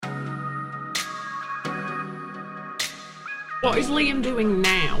What is Liam doing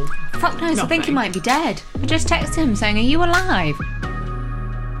now? Fuck knows, I think he Nothing. might be dead. I just texted him saying, are you alive?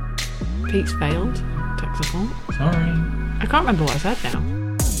 Pete's failed. Tech support. Sorry. I can't remember what I said now.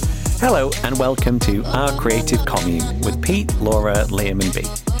 Hello and welcome to Our Creative Commune with Pete, Laura, Liam and B.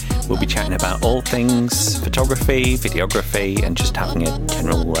 We'll be chatting about all things photography, videography and just having a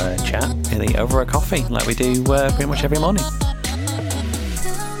general chat really over a coffee like we do pretty much every morning.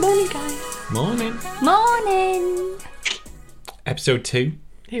 Morning, guys. Morning. Morning! Episode 2.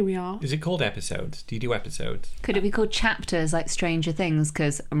 Here we are. Is it called episodes? Do you do episodes? Could it be called chapters like Stranger Things?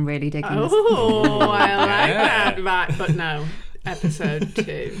 Because I'm really digging this. Oh, I like Yeah. that. Right, but no. Episode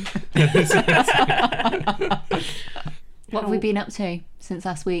 2. What have we been up to since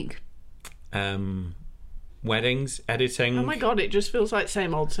last week? Weddings, editing. Oh my god, it just feels like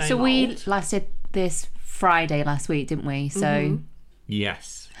same old, same So old. we lasted this Friday last week, didn't we? So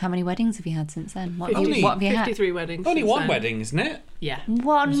Yes. how many weddings have you had since then? What have Only you, what have you had? 53 weddings. Only since one then. wedding, isn't it? Yeah.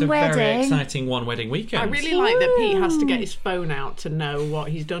 One It's a wedding. very exciting one wedding weekend. I really like that Pete has to get his phone out to know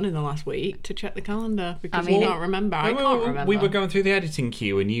what he's done in the last week to check the calendar because I mean, he can't remember. I can't remember. We were going through the editing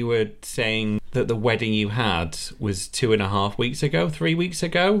queue and you were saying that the wedding you had was 2.5 weeks ago, 3 weeks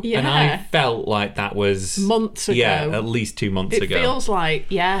ago. Yeah. And I felt like that was... Months ago. Yeah, at least 2 months It ago. feels like,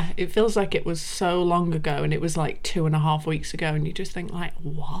 it feels like it was so long ago and it was like 2.5 weeks ago and you just think like,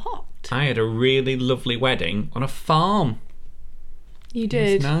 what? I had a really lovely wedding on a farm. You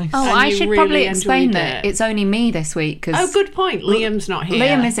did. It's nice. Oh, And I you should really probably explain enjoyed that it. it's only me this week because Oh, good point. Liam's not here.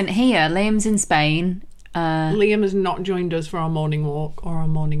 Liam isn't here. Liam's in Spain. Liam has not joined us for our morning walk or our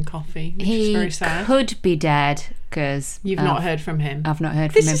morning coffee, which is He very sad. could be dead because You've not heard from him. I've not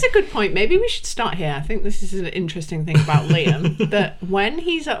heard This from him. is a good point. Maybe we should start here. I think this is an interesting thing about Liam that when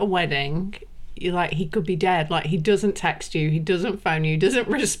he's at a wedding, he could be dead. Like he doesn't text you, he doesn't phone you, doesn't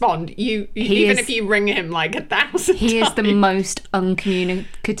respond. Even if you ring him like 1,000 He is the times. most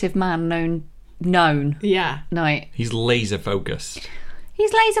uncommunicative man known. Yeah. Like He's laser focused.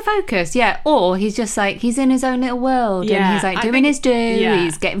 he's laser focused, yeah. Or he's just like he's in his own little world and Yeah, he's like I doing think- his do. yeah.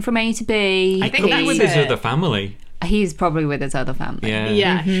 He's getting from A to B. I think Could be that's with his it. other family. He's probably with his other family. Yeah.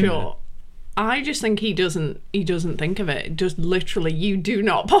 Yeah, sure. I just think he doesn't think of it. Just literally, you do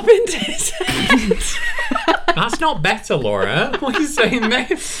not pop into his head. That's not better, Laura. Why are you saying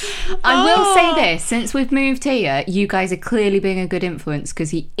this? I will say this: since we've moved here, you guys are clearly being a good influence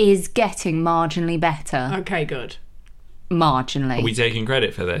because he is getting marginally better. Okay, good. Marginally. Are we taking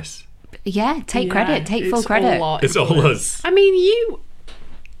credit for this? Yeah, take Yeah, credit. Take full it's credit. all our It's all influence. us. I mean,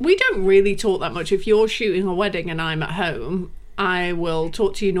 we don't really talk that much. If you're shooting a wedding and I'm at home, I will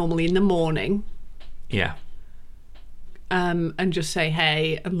talk to you normally in the morning, Yeah. and just say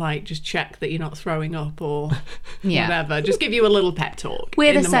hey and like just check that you're not throwing up or Yeah. whatever. Just give you a little pep talk.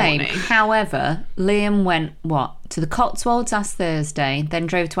 We're in the same. morning. However, Liam went, to the Cotswolds last Thursday, then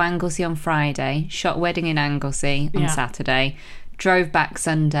drove to Anglesey on Friday, shot wedding in Anglesey on Yeah. Saturday, drove back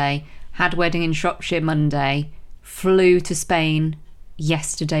Sunday, had wedding in Shropshire Monday, flew to Spain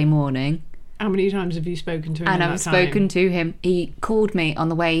yesterday morning, How many times have you spoken to him? and in I've that time? spoken to him. He called me on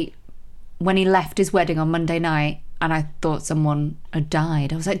the way when he left his wedding on Monday night, and I thought someone had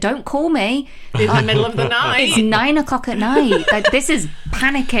died. I was like, don't call me. in the middle of the night. It's 9 o'clock at night. Like, this is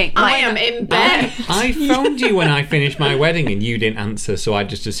panicking. I Like, am in bed. I phoned you when I finished my wedding and you didn't answer, so I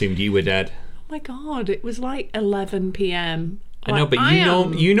just assumed you were dead. Oh my god, it was like 11 p.m. I know, but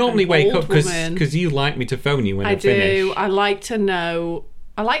you normally wake up because you like me to phone you when I finish. do. I like to know.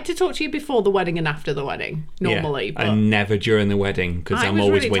 I like to talk to you before the wedding and after the wedding, normally. Yeah, but and never during the wedding because I I'm was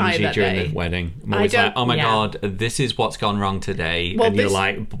always really tired whingy that during day. the wedding. I'm I always like, don't- oh my yeah. god, this is what's gone wrong today, Well, and you're this-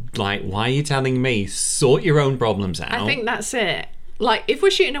 like, why are you telling me? Sort your own problems out. I think that's it. Like, if we're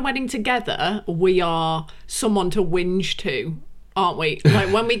shooting a wedding together, we are someone to whinge to, aren't we?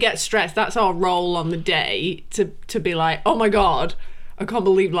 Like, when we get stressed, that's our role on the day to be like, oh my god, I can't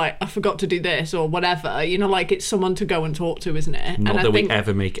believe, like, I forgot to do this or whatever. You know, like, it's someone to go and talk to, isn't it? Not and that I think, we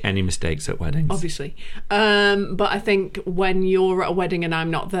ever make any mistakes at weddings. obviously. But I think when you're at a wedding and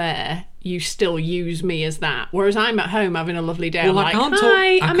I'm not there, you still use me as that. Whereas I'm at home having a lovely day. Well, I'm I can't like, talk.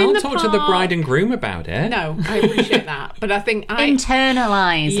 hi, I I'm in can't the talk to the park." bride and groom about it. No, I appreciate that. But I think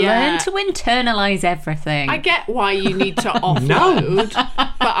internalize. Yeah. Learn to internalize everything. I get why you need to offload,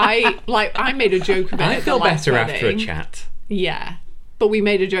 but I made a joke of it. I at feel the last better after a wedding. chat. Yeah, but we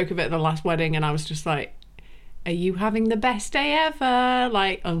made a joke of it at the last wedding, and I was just like, "Are you having the best day ever?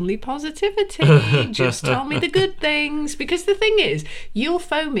 Like, only positivity. Just tell me the good things." Because the thing is, you'll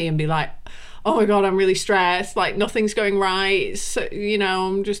phone me and be like, oh my God, I'm really stressed, like nothing's going right, so, you know,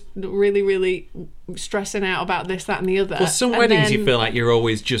 I'm just really, really stressing out about this, that and the other. Well, some And weddings then- you feel like you're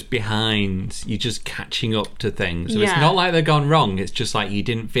always just behind. You're just catching up to things. So Yeah. it's not like they've gone wrong. It's just like you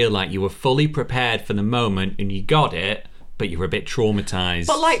didn't feel like you were fully prepared for the moment and you got it, but you were a bit traumatized.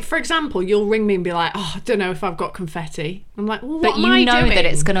 But like, for example, you'll ring me and be like, oh, I don't know if I've got confetti. I'm like, well, what But am you I know doing? that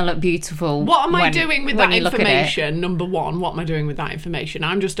it's going to look beautiful. What am I when- doing with when that you look at it. information? Number one, what am I doing with that information?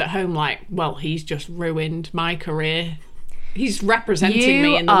 I'm just at home like, well, he's just ruined my career. He's representing You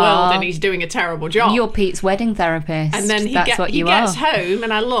me in the world are- and he's doing a terrible job. You're Pete's wedding therapist. And then he That's what you gets are. home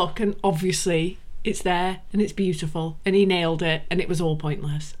and I look and obviously it's there and it's beautiful and he nailed it and it was all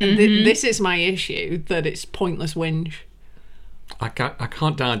pointless. And Mm-hmm. this is my issue, that it's pointless whinge. I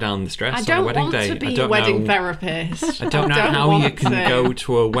can't dial down the stress I on a don't wedding want day. to be I a don't wedding know. therapist. I don't know how you want can to. go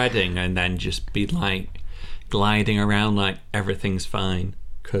to a wedding and then just be like gliding around like everything's fine,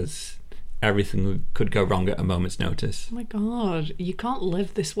 because everything could go wrong at a moment's notice. Oh my God, you can't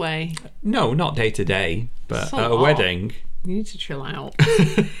live this way. No, not day to day, but It's a at a lot. wedding. You need to chill out.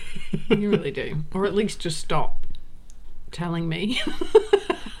 You really do. Or at least just stop telling me.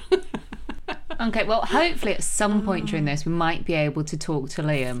 Okay, well, hopefully at some point during this, we might be able to talk to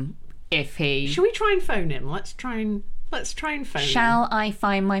Liam if he... Should we try and phone him? Let's try and phone him. Shall I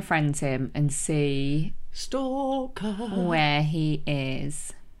find my friend Tim and see Stalker. where he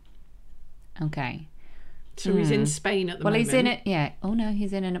is? Okay. So he's in Spain at the Well, moment. he's in it. Yeah. Oh no,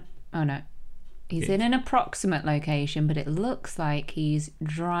 he's in an. Oh no, he's in an approximate location, but it looks like he's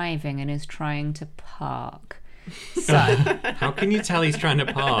driving and is trying to park. So, How can you tell he's trying to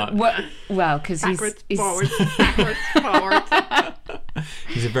park? well, because Backwards, he's forwards, backwards, forwards.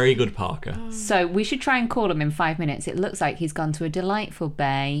 He's a very good parker. So we should try and call him in 5 minutes. It looks like he's gone to a delightful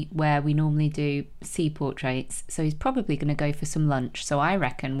bay where we normally do sea portraits. So he's probably going to go for some lunch. So I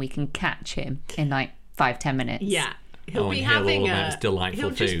reckon we can catch him in like 5-10 minutes. Yeah. He'll Oh, be and he'll having all have his delightful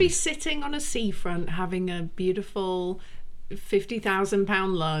He'll just be food. sitting on a seafront having a beautiful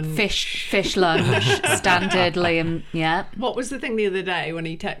 £50,000 lunch. Fish lunch, standard Liam. Yeah. What was the thing the other day when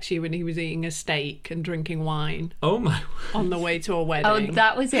he texted you when he was eating a steak and drinking wine Oh my! on the way to a Oh, wedding?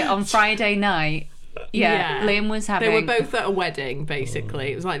 that was it on Friday night. Yeah, Liam was having. They were both at a wedding,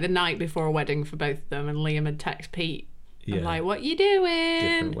 basically. It was like the night before a wedding for both of them, and Liam had texted Pete. Yeah. And like, what you doing?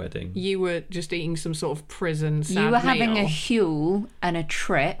 Different wedding. You were just eating some sort of prison sad You were having meal. a Huel and a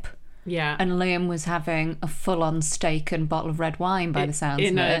trip, Yeah. and Liam was having a full-on steak and bottle of red wine. By the sounds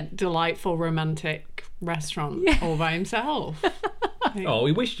in of a it. delightful romantic restaurant all by himself. Oh,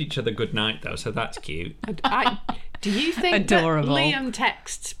 we wished each other good night though, so that's cute. Do you think Adorable. that Liam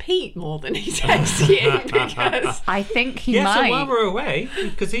texts Pete more than he texts you? Because I think he Yeah, so might. while we're away,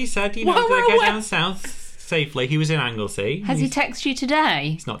 because he said, you know, While to we're get away. down south safely. He was in Anglesey. Has he texted you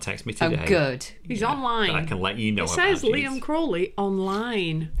today? He's not texted me Oh, today. good. he's But I online. can let you know It about says these. Liam Crawley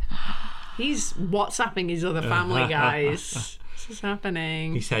online. He's WhatsApping his other family guys. This is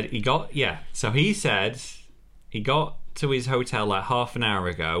happening. He said So he said he got to his hotel like half an hour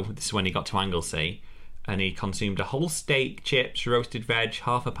ago. This is when he got to Anglesey. And he consumed a whole steak, chips, roasted veg,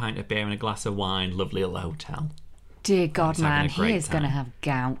 half a pint of beer and a glass of wine. Lovely little hotel. Dear God, He's having man, a great he is going to time. have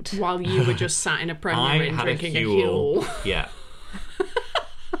gout. While you were just sat in a I Premier Inn had a drinking a Huel. Huel. Yeah.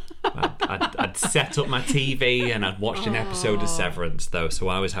 I'd set up my TV and I'd watched an episode of Severance though, so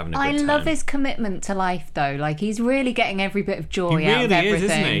I was having a good I time. love his commitment to life, though. Like, he's really getting every bit of joy He out of really is,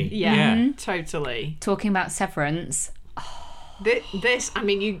 everything. isn't he? Yeah, totally. Talking about Severance. This, I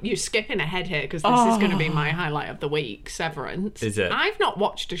mean, you're skipping ahead here because this is going to be my highlight of the week, Severance. Is it? I've not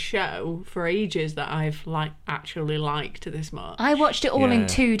watched a show for ages that I've actually liked this much. I watched it all in Yeah.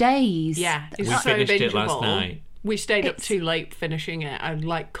 2 days. Yeah, it's We so finished it last bingeable. night. We stayed up It's- too late finishing it.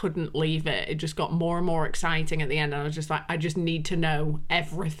 I couldn't leave it. It just got more and more exciting at the end, and I was just like, I just need to know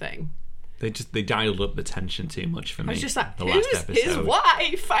everything. They dialed up the tension too much for me. I was just like, the who's last his episode.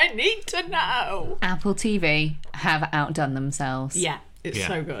 wife? I need to know. Apple TV have outdone themselves. Yeah, it's Yeah.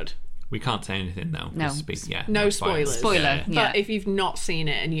 so good. We can't say anything though. No. No spoilers. Spoiler. Yeah. But if you've not seen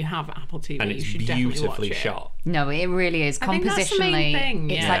it and you have Apple TV, And you it's should definitely beautifully watch it. shot. No, it really is. I think that's the main Compositionally, thing,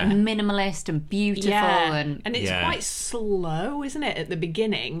 it's yeah. like minimalist and beautiful. Yeah, And it's Yeah. quite slow, isn't it, at the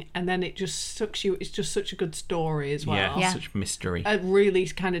beginning? And then it just sucks you. It's just such a good story as well. Yeah, Yeah. such mystery. A really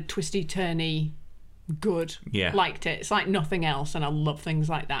kind of twisty turny. Good. Yeah. Liked it. It's like nothing else, and I love things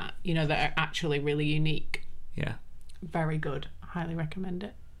like that. That are actually really unique. Yeah. Very good. Highly recommend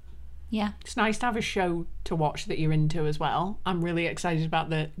it. Yeah. It's nice to have a show to watch that you're into as well. I'm really excited about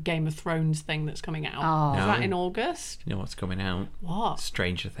the Game of Thrones thing that's coming out. Oh. Is that No. in August? You know what's coming out? What?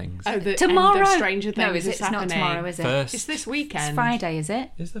 Stranger Things. Oh, the Tomorrow. end of Stranger Things No, is it? It's not happening. tomorrow, is it? First. It's this weekend. It's Friday, is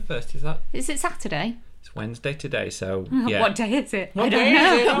it? Is the first? Is that? Is it Saturday? It's Wednesday today, so yeah. What day is it? What day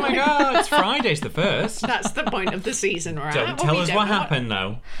is it? Oh my god! It's Friday's the first. That's the point of the season, right? Don't tell us what happened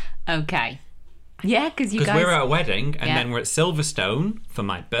though, Okay. Yeah, because you because guys. we're at a wedding and Yeah. then we're at Silverstone for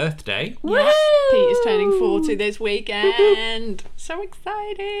my birthday. Yeah. Pete is turning 40 this weekend. So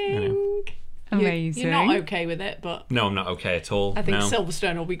exciting. Amazing. You're not okay with it, but No, I'm not okay at all. I think no.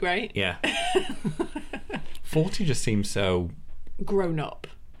 Silverstone will be great. Yeah. 40 just seems so Grown up.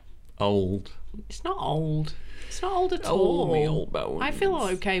 old. It's not old. It's not old at Oh, all. me old bones. I feel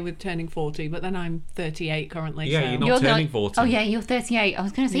okay with turning 40, but then I'm 38 currently. Yeah, so. you're not You're turning not- 40. Oh yeah, you're 38. I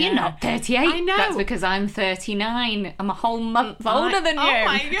was going to say Yeah. you're not 38. I know. That's because I'm 39. I'm a whole month older than you. Oh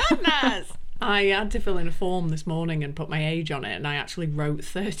my goodness. I had to fill in a form this morning and put my age on it, and I actually wrote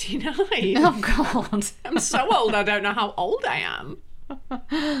 39. Oh God. I'm so old, I don't know how old I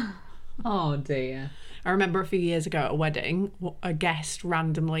am. Oh dear. I remember a few years ago at a wedding, a guest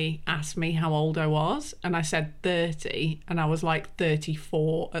randomly asked me how old I was, and I said 30, and I was like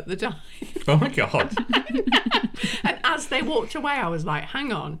 34 at the time. Oh my god. And as they walked away, I was like,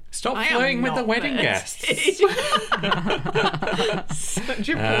 hang on. Stop I am flirting with the not wedding 30. guests. Such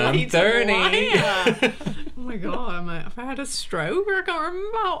a I'm blatant 30. liar. Oh my god, I'm like, have I had a stroke? I can't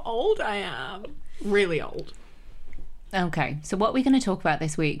remember how old I am. Really old. Okay, so what are we going to talk about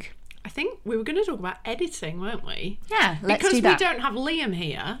this week? I think we were going to talk about editing, weren't we? Yeah, let's Because do that. we don't have Liam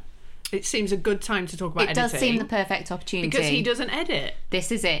here, it seems a good time to talk about It editing. does seem the perfect opportunity. because he doesn't edit.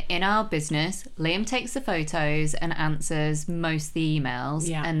 This is it. In our business, Liam takes the photos and answers most of the emails,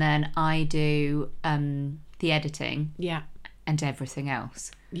 Yeah. and then I do the editing Yeah, and everything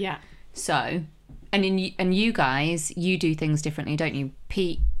else. yeah. So, and you guys, you do things differently, don't you?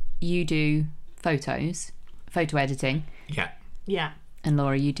 Pete, you do photo editing, Yeah. Yeah, and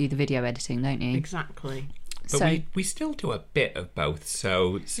Laura, you do the video editing, don't you? exactly. But So we still do a bit of both.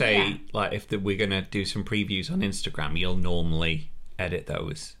 So say Yeah. like if we're gonna do some previews on Instagram, you'll normally edit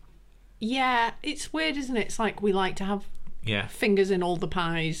those. Yeah, it's weird, isn't it? It's like we like to have Yeah. fingers in all the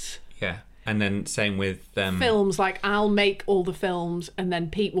pies. Yeah. And then same with Films, like I'll make all the films and then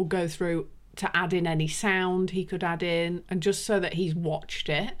Pete will go through to add in any sound he could add in, and just so that he's watched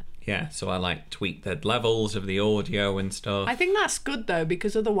it. yeah. So I like tweak the levels of the audio and stuff. I think that's good though,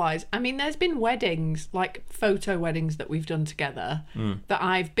 because otherwise, I mean, there's been weddings, like photo weddings that we've done together, that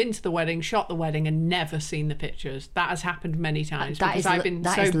I've been to the wedding, shot the wedding, and never seen the pictures. That has happened many times That because is- I've been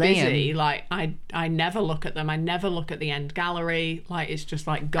that so is Liam. busy. Like I never look at them. I never look at the end gallery. Like it's just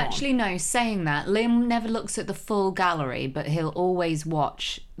like gone. actually, no. Saying that, Liam never looks at the full gallery, but he'll always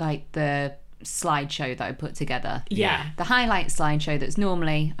watch like the slideshow that I put together. yeah. The highlight slideshow that's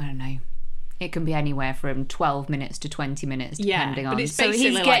normally, I don't know, it can be anywhere from 12 minutes to 20 minutes Yeah, depending on. but it's so basically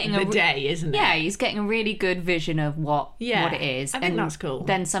he's like getting the day, isn't it? Yeah, he's getting a really good vision of what Yeah, it is. I think and that's cool.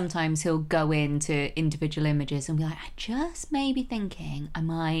 Then sometimes he'll go into individual images and be like, I just may be thinking I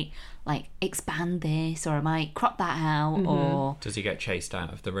might like expand this, or I might crop that out, Mm-hmm. or Does he get chased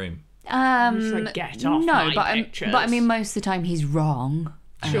out of the room? Just like, get off no, my but pictures. I mean most of the time he's wrong.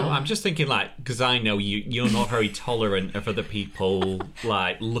 Sure. I'm just thinking like because I know you're not very tolerant of other people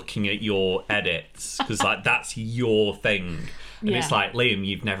like looking at your edits because like that's your thing. And it's Yeah. like, Liam,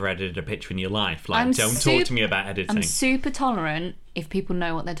 you've never edited a picture in your life. Like, I'm don't talk to me about editing. I'm super tolerant if people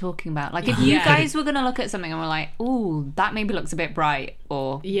know what they're talking about. Like if you Yeah. guys were going to look at something and we're like, ooh, that maybe looks a bit bright,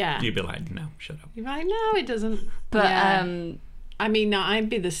 or Yeah. You'd be like, no, shut up. You're like, no, it doesn't. but Yeah. I mean, no, I'd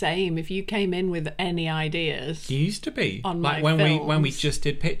be the same if you came in with any ideas. You used to be On like my when we films. just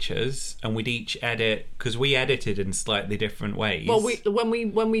did pictures and we'd each edit because we edited in slightly different ways. Well,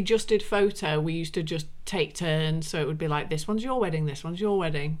 when we just did photo, we used to just take turns. So it would be like, this one's your wedding, this one's your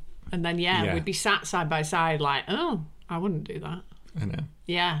wedding, and then Yeah. we'd be sat side by side, like, oh, I wouldn't do that. I know.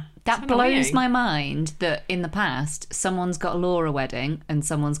 Yeah, that It's blows annoying. my mind that in the past someone's got a Laura wedding and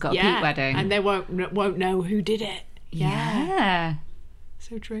someone's got a Pete wedding. and they won't know who did it. yeah.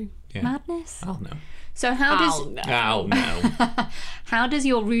 So true. Yeah. Madness. I'll know. So how does I'll know. I'll know. how does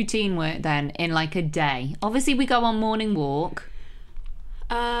your routine work then in like a day? Obviously we go on morning walk.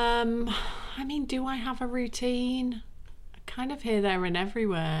 I mean, do I have a routine? Kind of here, there, and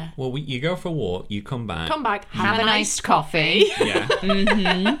everywhere. Well, you go for a walk, you come back. Come back, Have an iced coffee. Yeah.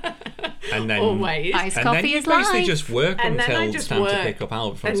 And then Always. Iced and then coffee you is basically life. just work And then until I it's just time work to pick up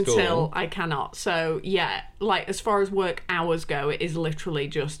Albert from until school. I cannot. So yeah, like as far as work hours go, it is literally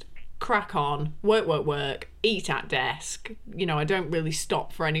just crack on, work, eat at desk. You know, I don't really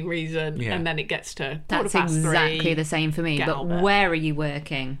stop for any reason. Yeah. And then it gets to That's 3:15. exactly the same for me. Get But on with it. where are you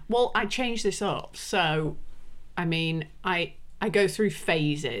working? Well, I changed this up. So, I mean, I go through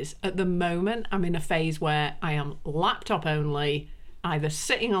phases. At the moment, I'm in a phase where I am laptop only, either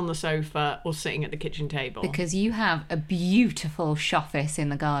sitting on the sofa or sitting at the kitchen table. Because you have a beautiful shoffice in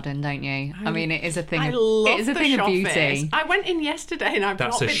the garden, don't you? I mean, it is a thing. I Of, love it is a the thing of shoffice. beauty. I went in yesterday and I've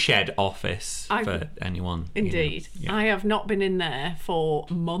That's not a been... shed office for anyone. you know. Indeed. Yeah. I have not been in there for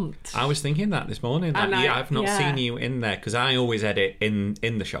months. I was thinking that this morning. That, And I've not yeah. seen you in there because I always edit in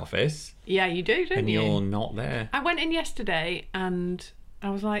the office Yeah, you do, don't and you? you're not there. I went in yesterday and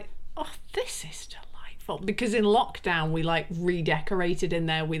I was like, oh, this is delightful. Because in lockdown, we like redecorated in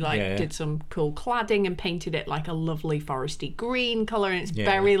there. We like Yeah. did some cool cladding and painted it like a lovely foresty green colour. And it's Yeah.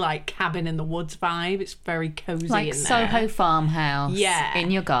 very like cabin in the woods vibe. It's very cozy Like in there. Soho farmhouse Yeah.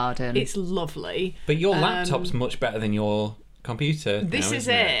 in your garden. It's lovely. But your laptop's much better than your computer. This now, is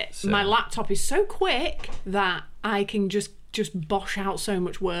isn't it. So- My laptop is so quick that I can just bosh out so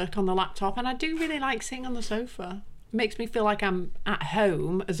much work on the laptop, and I do really like sitting on the sofa. It makes me feel like I'm at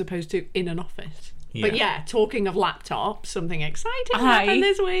home as opposed to in an office. But yeah, talking of laptops, something exciting happened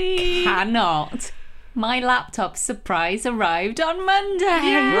this week. Cannot. My laptop surprise arrived on Monday.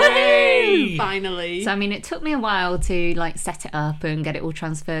 Hooray! Finally. So I mean, it took me a while to like set it up and get it all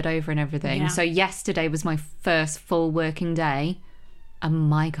transferred over and everything. Yeah. So yesterday was my first full working day, and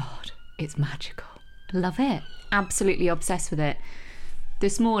my God, it's magical. Love it. Absolutely obsessed with it.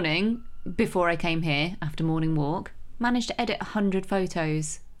 This morning, before I came here after morning walk, managed to edit 100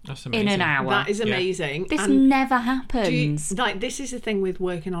 photos That's in amazing. an hour. That is amazing. This And never do you- happens. like, this is the thing with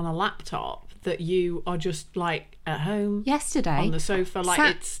working on a laptop, that you are just like at home Yesterday, on the sofa. Like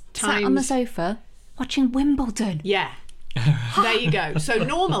it's sat on the times. sofa watching Wimbledon. Yeah. There you go. So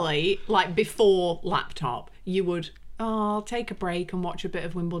normally, like before laptop, you would I'll take a break and watch a bit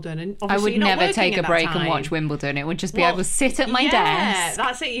of Wimbledon. And I obviously would you're not never working take at a that break and time. watch Wimbledon. It would just be Well, able to sit at my yeah, desk.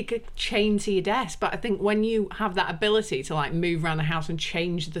 that's it. You could chain to your desk. But I think when you have that ability to like move around the house and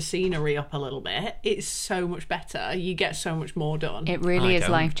change the scenery up a little bit, it's so much better. You get so much more done. It really I is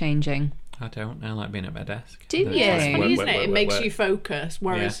don't. life changing. I don't. I like being at my desk. Do It's you? like It's Funny, work, isn't work, it? work, It work, makes work. you focus.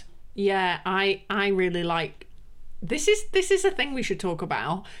 Whereas, yeah, I really like. This is a thing we should talk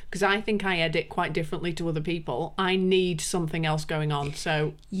about, because I think I edit quite differently to other people. I need something else going on,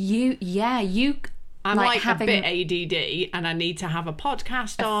 so You I'm like having a bit ADD, and I need to have a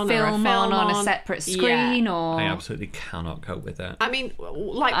podcast on or a film film on a separate Yeah. screen, or I absolutely cannot cope with that. I mean,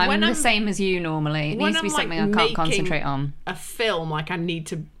 like I'm when the I'm same as you normally. It when needs to be I'm, like, something I can't making concentrate on. a film, like I need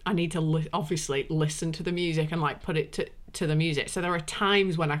to obviously listen to the music and like put it to the music. So there are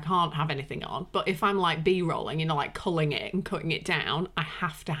times when I can't have anything on, but if I'm like B-rolling, you know, like culling it and cutting it down, I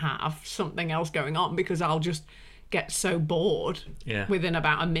have to have something else going on, because I'll just get so bored Yeah. within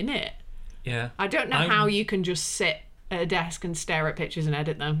about a minute. Yeah. I don't know how you can just sit at a desk and stare at pictures and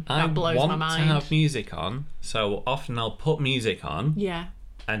edit them. I That blows want my mind. to have music on, so often I'll put music on, Yeah.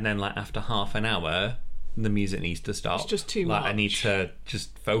 and then like after half an hour, the music needs to stop. It's just too like, I need much. to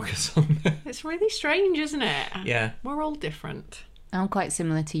just focus on it. It's really strange, isn't it? Yeah. We're all different. I'm quite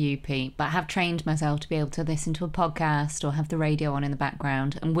similar to you, Pete, but I have trained myself to be able to listen to a podcast or have the radio on in the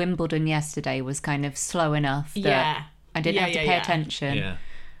background. And Wimbledon yesterday was kind of slow enough that Yeah. I didn't Yeah, have to yeah, pay yeah. attention. Yeah.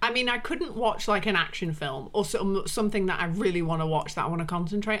 I mean, I couldn't watch like an action film or something that I really want to watch that I want to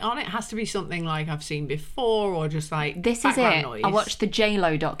concentrate on. It has to be something like I've seen before, or just like This is background it. noise. I watched the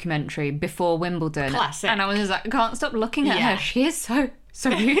J-Lo documentary before Wimbledon. Classic. And I was just like, I can't stop looking at Yeah. her. She is so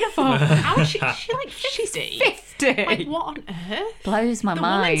beautiful. How is she like 50? 50. Like, what on earth? Blows my The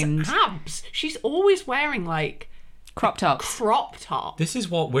mind. woman's abs. She's always wearing like Crop tops. crop top. This is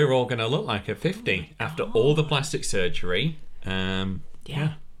what we're all going to look like at 50 after all the plastic surgery.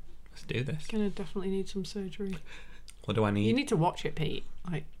 Yeah. Let's do this. Gonna definitely need some surgery. What do I You need? need to watch it, Pete.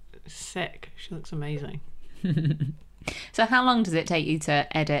 Like, sick. She looks amazing. So how long does it take you to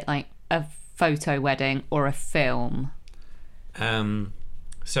edit like a photo wedding or a film?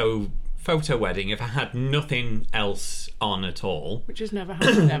 So photo wedding, if I had nothing else on at all, Which has never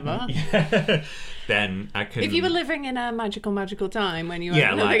happened ever. then I could. If you were living in a magical time when you had yeah,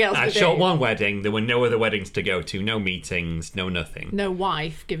 nothing like else I to shot do, one wedding, there were no other weddings to go to, no meetings, no nothing. no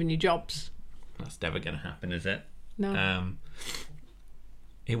wife giving you jobs. That's never going to happen, is it? No.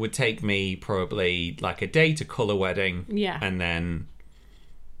 It would take me probably like a day to colour wedding, Yeah. and then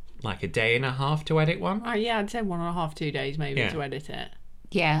like a day and a half to edit one. Oh, yeah, I'd say 1.5, 2 days maybe Yeah. to edit it.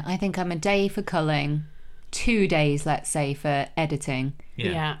 Yeah, I think I'm a day for culling, 2 days, let's say, for editing,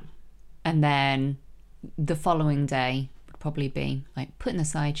 Yeah. and then the following day would probably be like putting the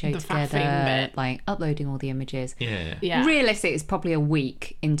slideshow The faffing together, bit. like uploading all the images. Yeah. Yeah. Realistic is probably a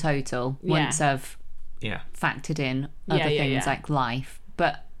week in total once Yeah. I've Yeah. factored in Yeah, other yeah, things yeah. like life.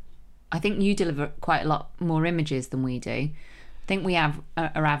 But I think you deliver quite a lot more images than we do. I think we are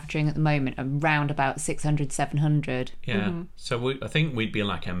averaging at the moment around about 600, 700. Yeah. Mm-hmm. So I think we'd be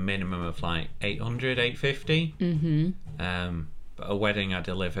like a minimum of like 800, 850. Mm-hmm. But a wedding I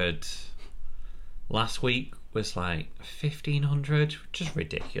delivered last week was like 1,500, which is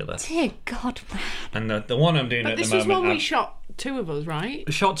ridiculous. Dear God, man. And the one I'm doing But at this the was moment, when we I've shot 2 of us,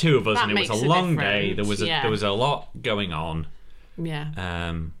 right? shot 2 of us, That and it was makes a a long day. difference, There was a lot going on. Yeah.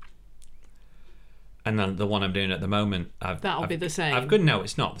 And then the one I'm doing at the moment, That'll be the same. I've got no,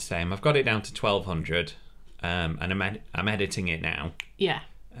 it's not the same. I've got it down to 1,200, and I'm editing it now. Yeah.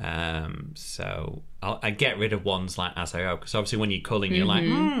 So I get rid of ones like as I go, because obviously when you're culling, you're like,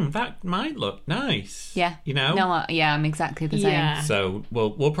 that might look nice. Yeah. You know. No, I'm exactly the same. Yeah. So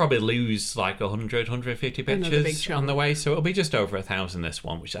we'll probably lose like 100, 150 Another big pictures chunk. on the way. So it'll be just over 1,000 this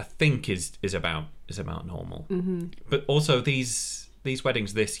one, which I think is about normal. Mm-hmm. But also these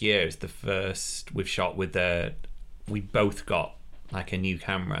weddings this year is the first we've shot with we both got like a new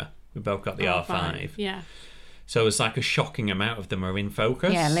camera. We both got the R5. Yeah. So it's like a shocking amount of them are in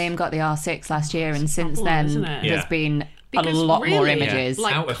focus. Yeah, Liam got the R6 last year, and since problem, then isn't it? there's Yeah. been Because a lot more really, images.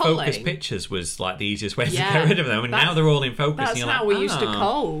 like, out of focus culling. pictures was like the easiest way to Yeah. get rid of them, and now they're all in focus. That's and you're how like, we used to "Ah."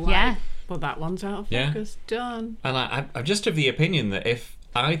 cull. Like, Yeah. Well, that one's out of Yeah. focus. Done. And I'm just of the opinion that if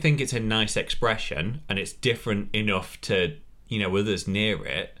I think it's a nice expression and it's different enough to others near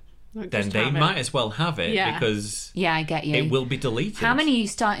it, Like, then just they have it. might as well have it Yeah. because Yeah, I get you. it will be deleted. How many are you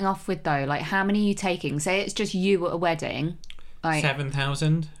starting off with though? Like, how many are you taking? Say it's just you at a wedding. Like,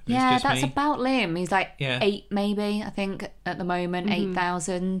 7,000. yeah, just that's me. about Liam. He's like Yeah. 8 maybe, I think, at the moment,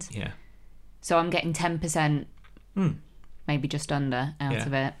 8,000. Yeah. So I'm getting 10%, maybe just under, out Yeah.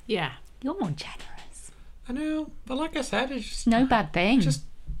 of it. Yeah. You're more generous. I know, but like I said, it's just No bad thing. just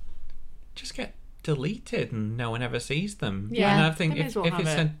get deleted and no one ever sees them. Yeah. And I think They may if as well it's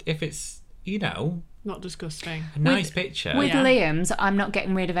have if it's Not disgusting. a nice picture. With Yeah. Liam's, I'm not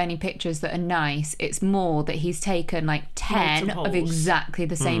getting rid of any pictures that are nice. It's more that he's taken like 10 of Multiples. exactly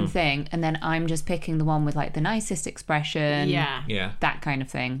the same thing, and then I'm just picking the one with like the nicest expression. Yeah. yeah. That kind of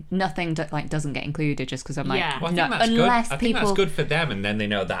thing. Nothing that like doesn't get included just because I'm like, Yeah. Well, I no, think that's unless good. I think people, that's good for them, and then they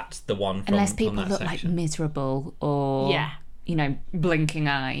know that's the one from, unless from people that look section. like miserable or Yeah. blinking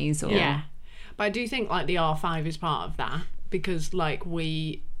eyes or Yeah. But I do think like the R5 is part of that because like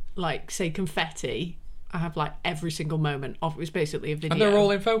we like say confetti. I have like every single moment of it's basically a video. And they're all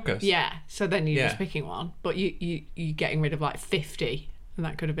in focus. Yeah. So then you're Yeah. just picking one, but you getting rid of like 50, and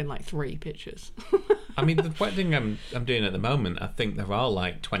that could have been like 3 pictures. I mean, the wedding I'm doing at the moment, I think there are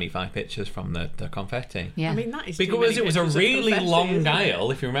like 25 pictures from the confetti. Yeah. I mean that is too Because many it was a pictures of really confetti, long isn't it?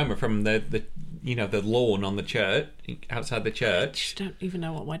 aisle, if you remember, from the lawn on the church, outside the church. I don't even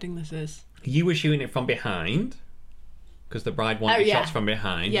know what wedding this is. You were shooting it from behind, because the bride wanted yeah. shots from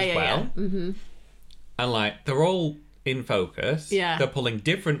behind Yeah, as yeah, well. yeah. Mm-hmm. And like, they're all in focus. Yeah. They're pulling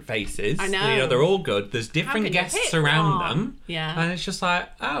different faces. I know. They're all good. There's different can you guests pick around one? them. Yeah. And it's just like,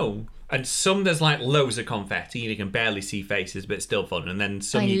 oh. And some there's like loads of confetti, you can barely see faces, but it's still fun. And then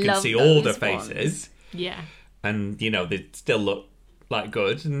some I you can love see all the those ones. faces. Yeah. And they still look like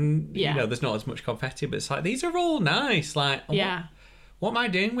good, and Yeah. there's not as much confetti, but it's like these are all nice. Like, Yeah. what am I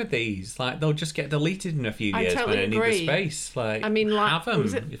doing with these? Like, they'll just get deleted in a few I years totally when I need agree. the space. Like, I mean, like, have them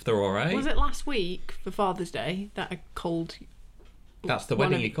was it- if they're all right. Was it last week for Father's Day that I culled That's the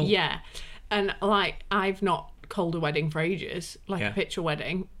one wedding of- you call. Yeah. And like I've not culled a wedding for ages, like Yeah. a picture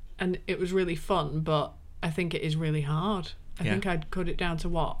wedding, and it was really fun, but I think it is really hard. I Yeah. think I'd cut it down to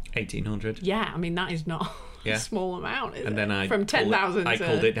what? 1,800. Yeah, I mean that is not Yeah. a small amount, is And it? then I from culled it- 10,000 I to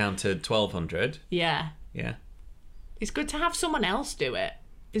culled it down to 1,200. Yeah. Yeah. It's good to have someone else do it,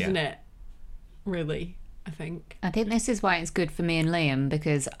 isn't Yeah. it? Really, I think. I think this is why it's good for me and Liam,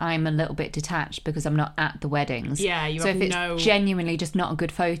 because I'm a little bit detached because I'm not at the weddings. Yeah, you so have if it's no- genuinely just not a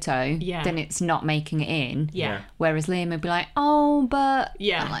good photo, Yeah. then it's not making it in. Yeah. Whereas Liam would be like, oh, but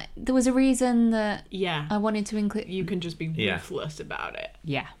Yeah. I'm like, there was a reason that Yeah. I wanted to include. You can just be Yeah. ruthless about it.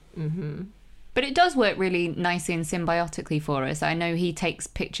 Yeah. Mm-hmm. But it does work really nicely and symbiotically for us. I know he takes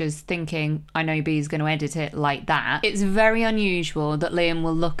pictures thinking, I know B's going to edit it like that. It's very unusual that Liam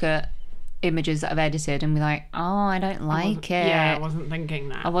will look at images that I've edited and be like, oh, I don't like it. Yeah, I wasn't thinking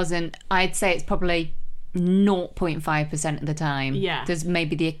that. I'd say it's probably 0.5% of the time. Yeah. There's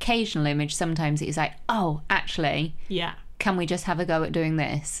maybe the occasional image. Sometimes it's like, oh, actually, Yeah. can we just have a go at doing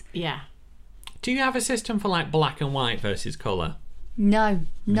this? Yeah. Do you have a system for like black and white versus colour? No,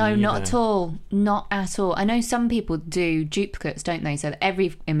 not neither. at all. Not at all. I know some people do duplicates, don't they? So that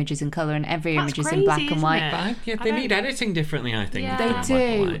every image is in colour and every That's image is in crazy, black and isn't white. it? But they need editing differently, I think. Yeah. than They black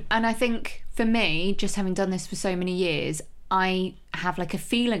and do. white. And I think for me, just having done this for so many years, I have like a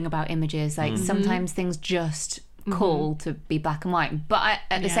feeling about images. Like sometimes things just call to be black and white. But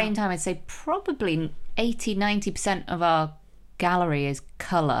at the Yeah. same time, I'd say probably 80-90% of our gallery is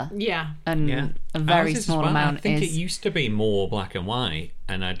colour. Yeah. And Yeah. a very Ours is as small well. amount I think is... it used to be more black and white,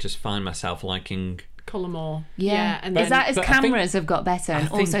 and I just find myself liking. Colour more. Yeah, and is then, that as but I think- cameras have got better, and I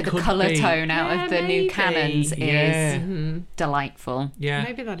think also the could colour be- tone out Yeah, of the new maybe. Canons Yeah. is delightful. Yeah,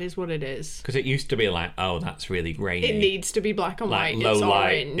 maybe that is what it is. because it used to be like, oh, that's really grainy. It needs to be black and like white. low It's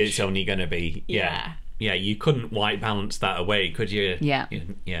light. orange. It's only going to be Yeah. yeah. You couldn't white balance that away, could you? Yeah.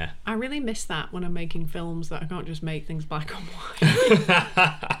 Yeah. I really miss that when I'm making films, that I can't just make things black and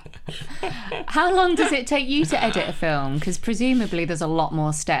white. How long does it take you to edit a film? Because presumably there's a lot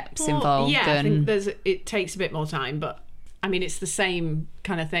more steps involved. Yeah, I than... think it takes a bit more time, but I mean it's the same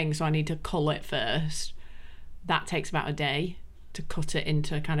kind of thing. So I need to cull it first. That takes about a day to cut it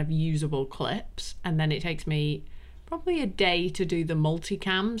into kind of usable clips, and then it takes me probably a day to do the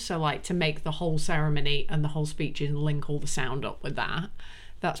multicam. So like to make the whole ceremony and the whole speech and link all the sound up with that.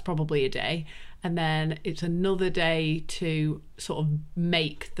 That's probably a day. And then it's another day to sort of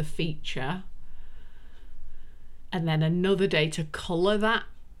make the feature. And then another day to colour that,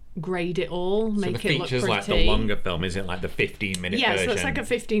 grade it all, So make the it look feature's pretty. like the longer film, is it like the 15-minute Yeah, version? so it's like a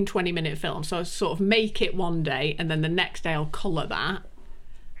 15-20 minute film. So I sort of make it one day, and then the next day I'll colour that,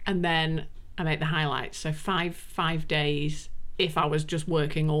 and then I make the highlights. So five days if I was just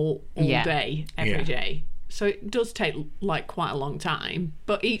working all Yeah. day, every day. Yeah. So it does take like quite a long time,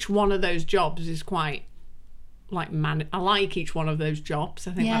 but each one of those jobs is quite like I like each one of those jobs.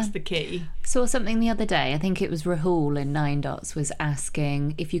 I think Yeah. that's the key. Saw something the other day. I think it was Rahul in Nine Dots was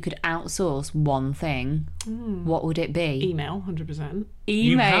asking if you could outsource one thing, what would it be? Email, 100%.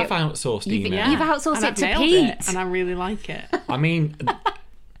 You Email. have outsourced email. Yeah. You've outsourced And it I've to nailed Pete. it, and I really like it. I mean,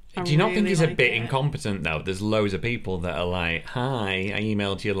 do you not think really he's a like bit it. incompetent though? There's loads of people that are like, "Hi, I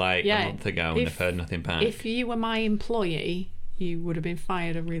emailed you like Yeah, a month ago and if- I've heard nothing back." If you were my employee, you would have been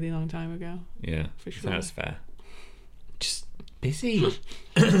fired a really long time ago. Yeah, For sure. that's fair. Just busy.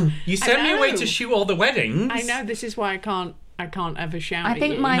 You sent me away know. to shoot all the weddings. I know, this is why I can't ever shout I at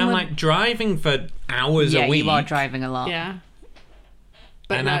think you. mine And I'm would... like driving for hours yeah, a week. you are driving a lot. Yeah.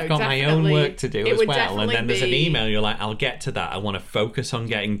 But And no, I've got my own definitely, work to do it as would well. And definitely then there's an be- email, you're like, I'll get to that. I want to focus on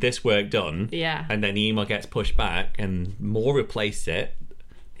getting this work done. Yeah. And then the email gets pushed back and more replace it.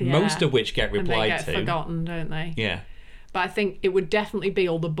 Yeah. Most of which get And they replied get to. forgotten, don't they? Yeah. But I think it would definitely be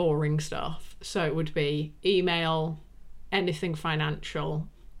all the boring stuff. So it would be email, anything financial,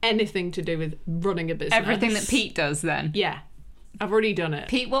 anything to do with running a business. Everything that Pete does then. Yeah. I've already done it.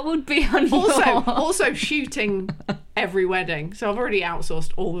 Pete, what would be on Also, your... also shooting every wedding. So I've already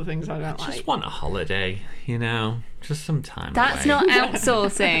outsourced all the things I don't Just like. want a holiday, you know? Just some time That's away. not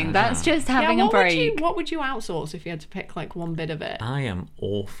outsourcing. That's just having a break. What would you outsource if you had to pick like one bit of it? I am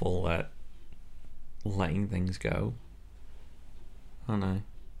awful at letting things go. I don't know.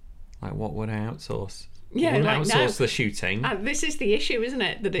 Like, what would I outsource? Yeah, I wouldn't like, outsource no. the shooting. This is the issue, isn't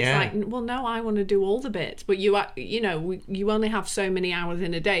it? That it's Yeah. like, well, no, I want to do all the bits, but you only have so many hours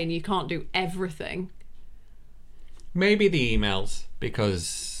in a day, and you can't do everything. Maybe the emails,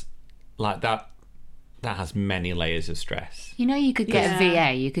 because like that has many layers of stress. You know, you could get a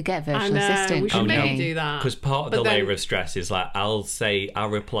Yeah. VA. You could get a I virtual know. assistant. We should couldn't maybe you? do that. Because part of But the then- layer of stress is like I'll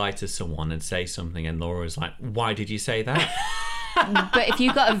reply to someone and say something, and Laura's like, "Why did you say that?" But if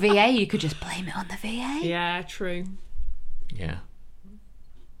you got a VA, you could just blame it on the VA. Yeah, true. Yeah,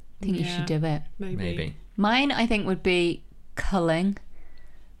 I think you Yeah. should do it. maybe. Mine, I think, would be culling.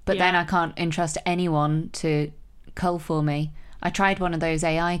 But then Yeah. I can't entrust anyone to cull for me. I tried one of those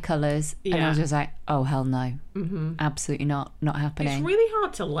AI colours and I Yeah. was just like, oh, hell no. Mm-hmm. Absolutely not happening. It's really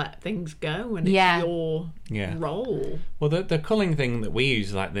hard to let things go when it's Yeah. your Yeah. role. Well, the culling thing that we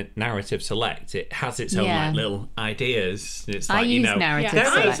use, like the narrative select, it has its own Yeah. like little ideas. It's I like, use you know, narrative Yeah,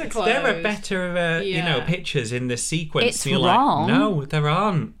 there select. eyes are there are closed. better, you know, Yeah. pictures in this sequence. It's and you're wrong. like, no, there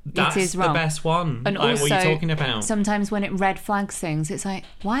aren't. That's is the wrong. best one. And like, also, what are you talking about? sometimes when it red flags things, it's like,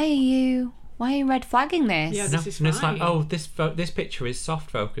 why are you red flagging this? Yeah, No, this is and it's like, fine. oh, this picture is soft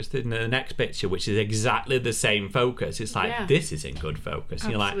focused, and the next picture, which is exactly the same focus, it's like, Yeah. this is in good focus.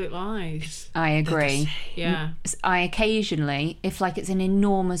 And you're like, Absolute lies. I agree. Yeah. I occasionally, if like it's an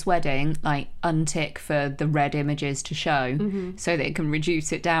enormous wedding, like untick for the red images to show so that it can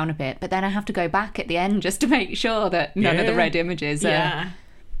reduce it down a bit. But then I have to go back at the end just to make sure that none of the Yeah. red images are... Yeah.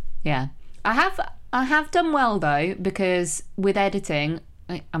 Yeah. I have I have done well though, because with editing,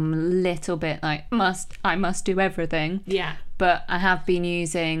 I'm a little bit like I must do everything. Yeah. But I have been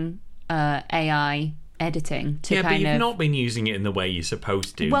using AI editing to Yeah, but kind you've of. not been using it in the way you're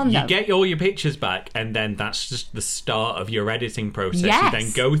supposed to. Well, no. You get all your pictures back, and then that's just the start of your editing process. Yes. You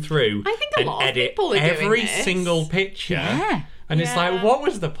then go through I think a and lot of edit people are doing every this. single picture. Yeah. And it's Yeah. like, what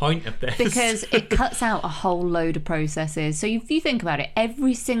was the point of this? Because it cuts out a whole load of processes. So if you think about it,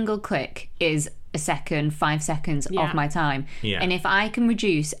 every single click is a second, 5 seconds Yeah. of my time. Yeah. And if I can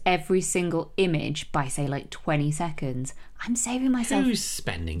reduce every single image by, say, like 20 seconds, I'm saving myself. Who's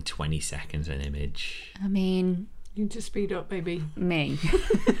spending 20 seconds an image? I mean, You need to speed up, baby. me.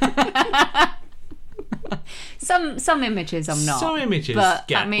 Some images I'm not. Some images but,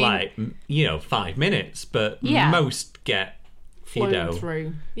 get I mean, 5 minutes, but Yeah. most get, Flown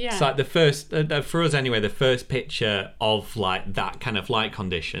through. Yeah. It's like the first, for us anyway, the first picture of like that kind of light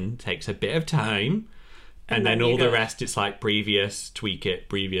condition takes a bit of time. And then then all you the go- rest, it's like previous, tweak it,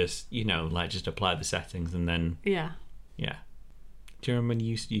 previous, like just apply the settings and then, Yeah. yeah. Do you remember when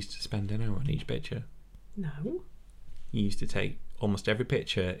you used to spend an hour on each picture? No. You used to take almost every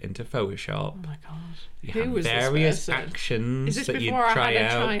picture into Photoshop. Oh my god. You Who had was various this person? actions Is this that you'd before I try had a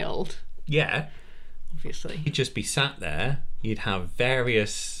out. child? Yeah. Obviously. You'd just be sat there. You'd have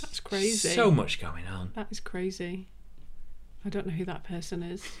various. That's crazy. So much going on. That is crazy. I don't know who that person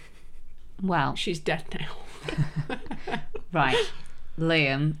is. well, She's dead now. right.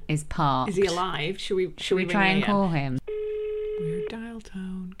 Liam is parked. Is he alive? Should we Should we try ring and Liam? call him? Weird dial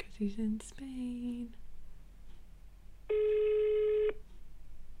tone because he's in Spain.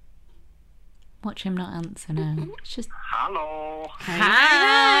 Watch him not answer now. It's just Hello.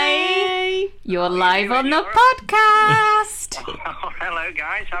 Hi. You're live doing? on the You all podcast. Hello,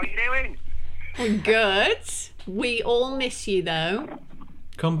 guys. How are you doing? We're good. We all miss you though.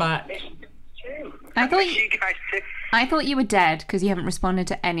 Come back. I thought You guys too. I thought you were dead because you haven't responded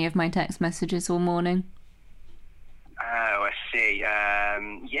to any of my text messages all morning. Oh, I see.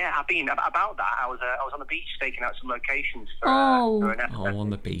 Yeah, I've been about that. I was on the beach staking out some locations for an effort. Oh, on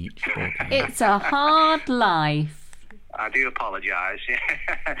the beach. Okay. It's a hard life. I do apologise.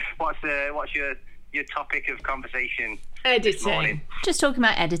 What's your topic of conversation this morning? Editing. Just talking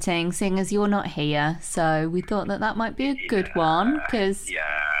about editing, seeing as you're not here, so we thought that might be a good one. Because Yeah,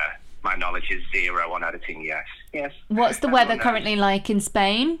 my knowledge is zero on editing. Yes. what's the Everyone weather knows. currently like in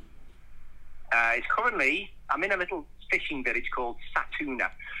Spain? It's currently, I'm in a little fishing village called Satuna,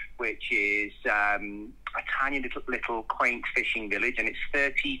 which is a tiny little quaint fishing village, and it's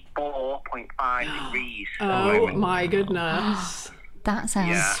 34.5 degrees at the Oh moment. my goodness. That sounds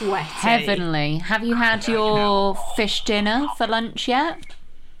Yeah. Sweaty. heavenly. Have you had your fish dinner for lunch yet?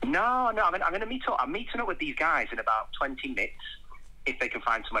 No, I'm going to meet up. I'm meeting up with these guys in about 20 minutes if they can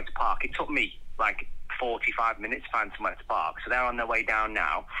find somewhere to park. It took me like 45 minutes to find somewhere to park, so they're on their way down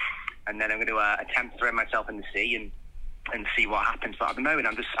now, and then I'm going to attempt to throw myself in the sea and see what happens. But at the moment,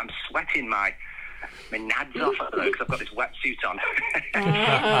 I'm sweating my nads off at the moment because I've got this wetsuit on.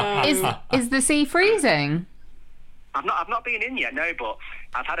 Is the sea freezing? I've not been in yet, no, but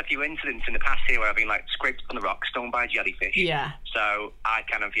I've had a few incidents in the past here where I've been like scraped on the rock, stung by jellyfish. Yeah. So I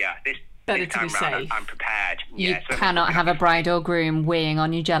kind of this Better this to be time round, safe. I'm prepared. You Yeah, so cannot have a bride or groom weighing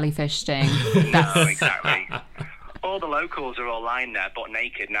on your jellyfish sting. No, exactly. All the locals are all lying there butt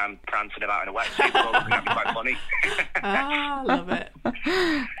naked, and I'm prancing about in a wetsuit. They're all looking at me quite funny. Ah, love it.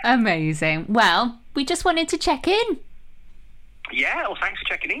 Amazing. Well, we just wanted to check in. Yeah, well, thanks for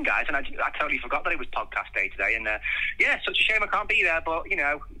checking in, guys. And I totally forgot that it was podcast day today. And such a shame I can't be there, but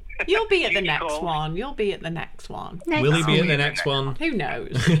You'll be at the Duty next call. one. You'll be at the next one. Will he be at the yeah. next one? Who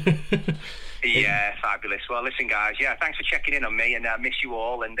knows? Yeah, fabulous. Well, listen, guys. Yeah, thanks for checking in on me, and miss you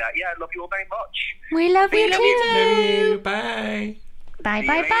all. And I love you all very much. We love you love too. you Love you. Bye. Bye See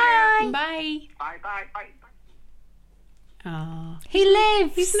bye you bye. Bye. Bye. Ah, He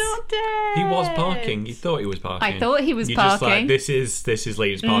lives. he's not dead. He was parking. You thought he was parking. I thought he was You're just parking. like, this is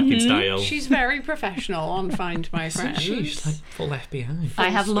Lee's parking style. She's very professional on Find My Friends. She's like full FBI. I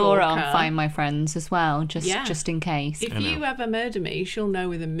have Laura on stalker. Find My Friends as well, just in case. If you ever murder me, she'll know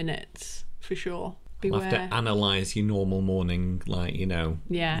within minutes, for sure. You'll Beware. have to analyse your normal morning,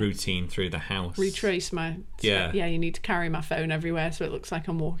 Yeah. routine through the house. Retrace my... Yeah. Yeah, you need to carry my phone everywhere so it looks like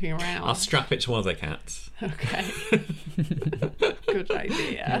I'm walking around. I'll strap it to one of the cats. Okay. Good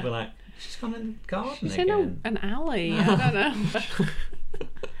idea. I'll be like, she's gone in the garden She's in an alley. I don't know.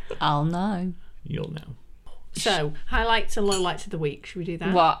 I'll know. You'll know. So, highlights and lowlights of the week. Should we do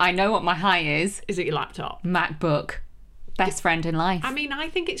that? Well, I know what my high is. Is it your laptop? MacBook. Best friend in life. I mean, I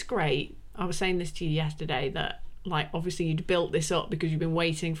think it's great. I was saying this to you yesterday that like, obviously you'd built this up because you've been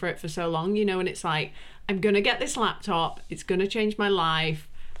waiting for it for so long, you know, and it's like, I'm going to get this laptop. It's going to change my life.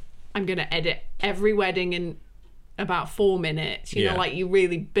 I'm going to edit every wedding in about 4 minutes. You know, like, you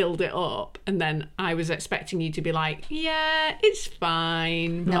really build it up. And then I was expecting you to be like, yeah, it's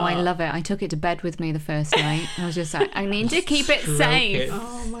fine. No, I but- love it. I took it to bed with me the first night. I was just like, I need to keep it safe.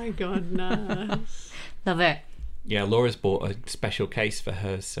 Oh my goodness. Love it. Yeah, Laura's bought a special case for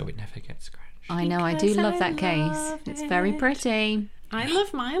hers so it never gets scratched. I know, I do Because love I that case. love It's very it. pretty. I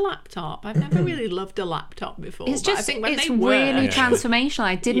love my laptop. I've never really loved a laptop before. It's but I just, think when it's they really work,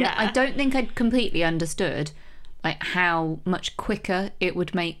 transformational. Yeah. I don't think I'd completely understood like how much quicker it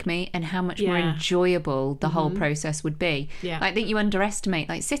would make me and how much more Yeah. enjoyable the whole process would be. Yeah. I think you underestimate,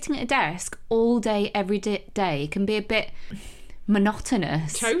 like, sitting at a desk all day, every day can be a bit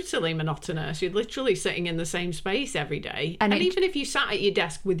monotonous. totally monotonous. You're literally sitting in the same space every day. And And it- even if you sat at your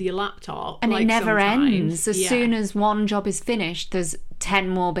desk with your laptop, And like, it never sometimes, ends. As soon as one job is finished, there's 10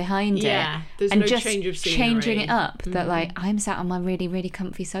 more behind Yeah, it. there's and no just change of changing scenery. it up that, like, I'm sat on my really, really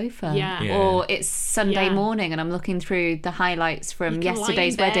comfy sofa. Yeah. Yeah. Or it's Sunday Yeah. morning and I'm looking through the highlights from You can lie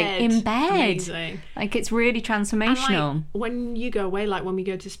yesterday's in wedding bed. in bed. Amazing. Like, it's really And, transformational. like, when you go away, like when we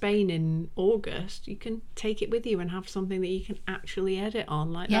go to Spain in August, you can take it with you and have something that you can actually edit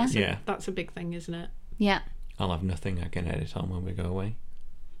on. Like, Yeah. that's a big thing, isn't it? Yeah. I'll have nothing I can edit on when we go away.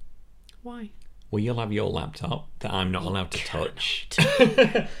 Why? Well, you'll have your laptop that I'm not allowed to touch.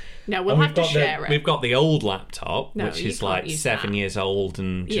 No, we'll And have to share We've it. got the old laptop, No, which you is can't like use 7 that. years old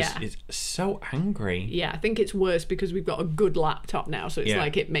and just Yeah. is so angry. Yeah, I think it's worse because we've got a good laptop now, so it's Yeah.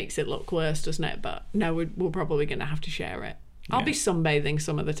 like it makes it look worse, doesn't it? But no, we're probably going to have to share it. I'll Yeah. be sunbathing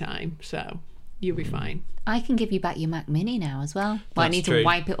some of the time, so you'll be fine. I can give you back your Mac Mini now as well. Well, I That's need true. to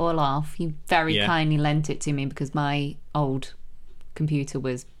wipe it all off. You very Yeah. kindly lent it to me because my old computer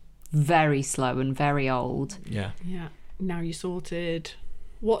was very slow and very old. Yeah. Yeah, now you're sorted.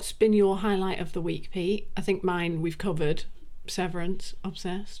 What's been your highlight of the week, Pete? I think mine we've covered. Severance,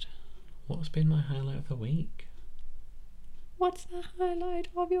 obsessed. What's been my highlight of the week? What's the highlight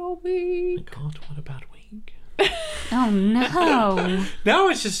of your My week? God, what a bad week. Oh no. No,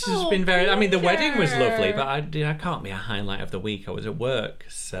 it's just been very. I mean, the Peter. wedding was lovely, but I can't be a highlight of the week. I was at work,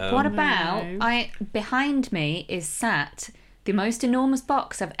 so. What about No. behind me is sat the most enormous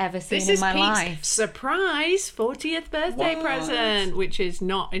box I've ever seen This in is my Pete's life. surprise 40th birthday What? present, which is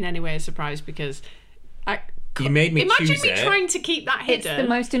not in any way a surprise because You made me imagine choose me it. trying to keep that It's hidden. the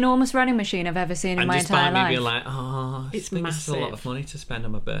most enormous running machine I've ever seen in And my just by entire me life. being like, oh, It's this is a lot massive. of money to spend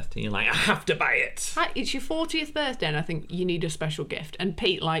on my birthday. You're like, I have to buy it. It's your 40th birthday, and I think you need a special gift. And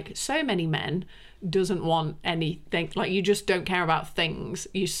Pete, like so many men, doesn't want anything. Like, you just don't care about things.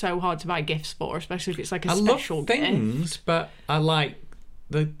 You're so hard to buy gifts for, especially if it's like a I love special gift. things, but I like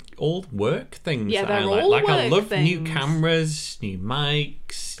the old work things. Yeah, that I they're like. all Like I work love new things. cameras, new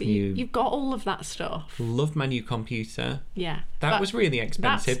mics, new. You've got all of that stuff. Love my new computer. Yeah, That but was really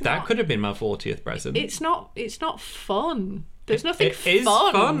expensive. that's That not- could have been my 40th present. It's not fun. There's nothing It is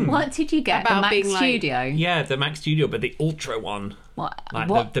fun. fun. What did you get? The About Mac being like- Studio? Yeah, the Mac Studio, but the Ultra one. What? Like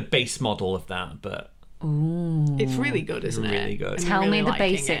what? the base model of that, but It's really good, isn't it? really good. And you're Tell really me the liking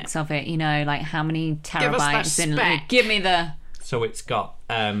basics of it, you know, like how many us that terabytes in spec. give me the so it's got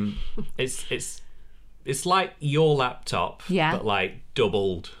it's like your laptop, Yeah. but like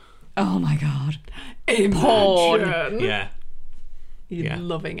doubled. oh my god. it. Porn. Imagine. Yeah, You're yeah.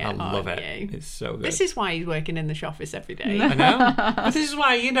 loving it, I love aren't it. you? It's so good. This is why he's working in the office every day. I know. But this is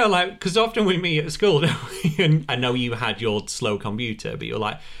why, you know, like, because often we meet at school, don't we? And I know you had your slow computer, but you're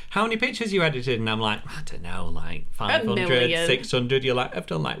like, how many pictures you edited? And I'm like, I don't know, like 500, million. 600. You're like, I've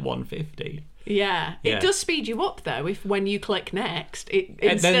done like 150. Yeah. Yeah. It does speed you up though. If when you click next, it And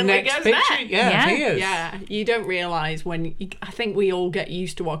the instantly next goes picture, there. yeah, Yeah. appears. Yeah, you don't realise when I think we all get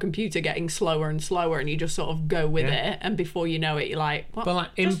used to our computer getting slower and slower, and you just sort of go with Yeah. it, and before you know it, you're like, what? But,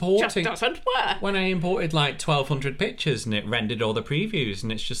 like, Just importing- doesn't work. When I imported like 1,200 pictures and it rendered all the previews,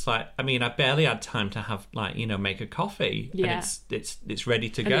 and it's just like, I mean, I barely had time to have like, you know, make a coffee, Yeah. and it's ready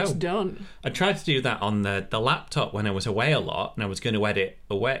to And go. it's done. I tried to do that on the laptop when I was away a lot, and I was going to edit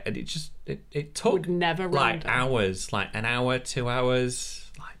away, and it just it took Would never run like down. hours, like an hour, 2 hours.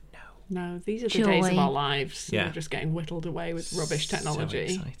 Like no, No, these are the days of Joy. our lives. Yeah. We're just getting whittled away with rubbish technology.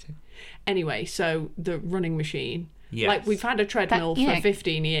 So exciting. Anyway, so the running machine. Yes. Like we've had a treadmill That- yeah. for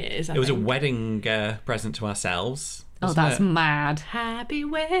 15 years. It was a wedding present to ourselves. Oh, that's mad. Happy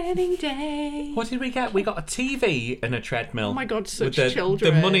wedding day. What did we get? We got a TV and a treadmill. Oh my God, such With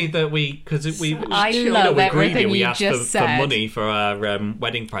children. The money that because we I you love know, we're greedy. everything We you asked just for said. money for our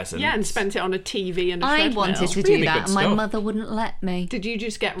wedding present. Yeah, and spent it on a TV and a I treadmill. wanted to Really do that, good and my stuff. mother wouldn't let me. Did you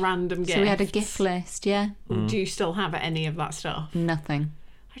just get random gifts? So we had a gift list, yeah. Do you still have any of that stuff? Nothing.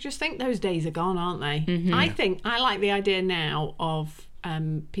 I just think those days are gone, aren't they? Mm-hmm. I like the idea now of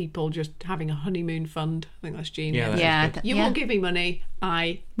people just having a honeymoon fund. I think that's genius. Yeah, that is Yeah, good. You won't give me money.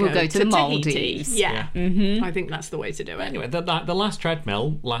 We'll go to the Tahiti. Maldives. Yeah, Mm-hmm. I think that's the way to do it. Anyway, the last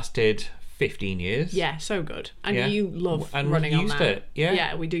treadmill lasted 15 years. Yeah, so good. And Yeah. you love And running used on that. it, yeah.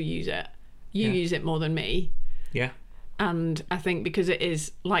 Yeah, we do use it. You Yeah. use it more than me. Yeah. And I think because it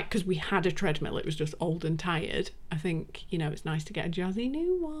is because we had a treadmill, it was just old and tired. I think, it's nice to get a jazzy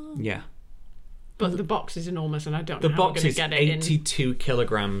new one. Yeah. But the box is enormous and I don't The know how we're box going to is get it in. 82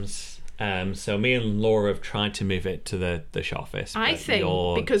 kilograms. So me and Laura have tried to move it to the shop office. I but think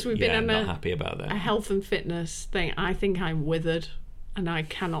you're, because we've been on not happy about that. a health and fitness thing, I think I'm withered and I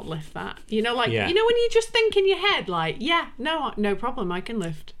cannot lift that. Yeah. When you just think in your head, no problem, I can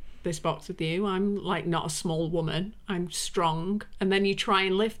lift this box with you. I'm not a small woman. I'm strong. And then you try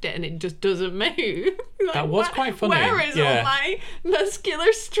and lift it and it just doesn't move. That was quite funny. Where is Yeah. all my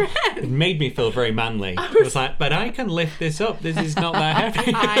muscular strength? It made me feel very manly. I was like, but I can lift this up. This is not that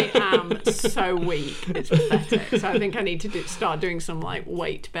heavy. I am so weak. It's pathetic. So I think I need to start doing some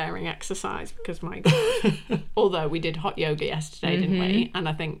weight bearing exercise because my God. Although we did hot yoga yesterday, didn't we? And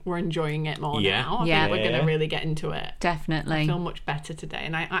I think we're enjoying it more Yeah. now. I Yeah. think we're going to really get into it. Definitely. I feel much better today,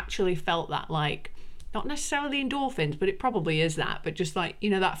 and I actually felt that not necessarily endorphins, but it probably is that. But just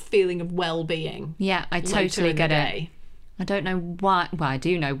that feeling of well-being. Yeah, I later totally in the get it. day. I don't know why. Well, I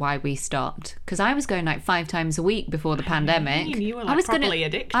do know why we stopped because I was going 5 times a week before the pandemic. you were, I was properly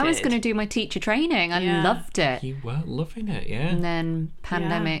addicted. I was going to do my teacher training. I Yeah. loved it. You were loving it, yeah. And then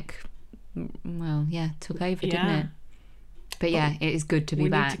pandemic, well, yeah, took over, didn't Yeah. it? But yeah, it is good to be We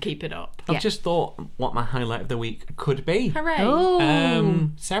back. need to keep it up. I've Yeah. just thought what my highlight of the week could be. Hooray! Oh,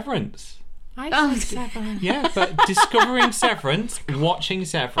 Severance. I see seven. Yeah, but discovering Severance, watching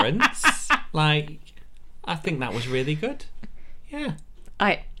Severance, I think that was really good. Yeah.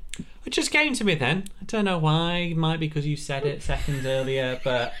 It just came to me then. I don't know why. It might be because you said it seconds earlier,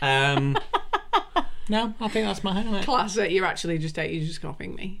 but no, I think that's my highlight. Classic. You're just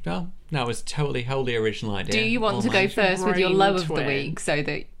copying me. Well, that was totally wholly original idea. do you want All to go mine. first with your brain low of the twin. week so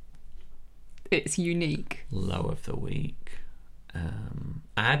that it's unique? Low of the week.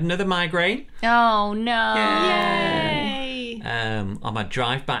 I had another migraine. Oh no! Yay! On my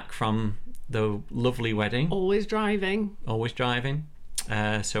drive back from the lovely wedding. Always driving. Always driving.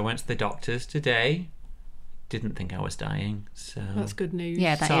 So I went to the doctors today. Didn't think I was dying. So That's good news.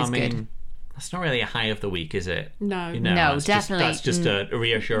 Yeah, that so, is I mean, good. that's not really a high of the week, is it? No. No, that's definitely. That's just a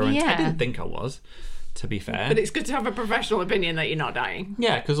reassurance. I Yeah. didn't think I was, to be fair. But it's good to have a professional opinion that you're not dying.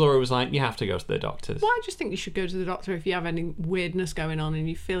 Yeah, because Laura was like, you have to go to the doctors. Well, I just think you should go to the doctor if you have any weirdness going on and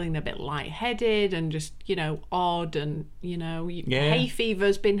you're feeling a bit lightheaded and just, odd and, hay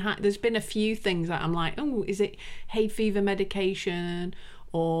fever's been... There's been a few things that I'm like, oh, is it hay fever medication?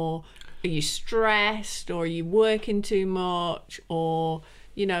 Or are you stressed? Or are you working too much? Or...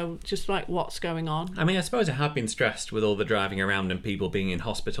 just what's going on. I mean, I suppose I have been stressed with all the driving around and people being in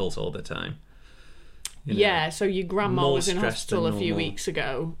hospitals all the time. You know, Yeah, so your grandma more was in stressed hospital a than few normal. weeks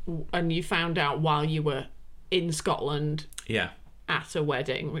ago and you found out while you were in Scotland Yeah, at a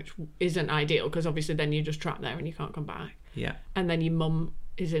wedding, which isn't ideal because obviously then you're just trapped there and you can't come back. yeah. And then your mum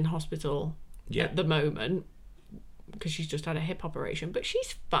is in hospital Yeah. at the moment because she's just had a hip operation, but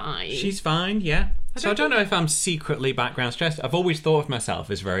she's fine. She's fine, yeah. So I don't know if I'm secretly background stressed. I've always thought of myself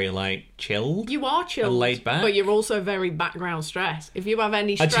as very, chilled. You are chilled, and laid back. but you're also very background stress. If you have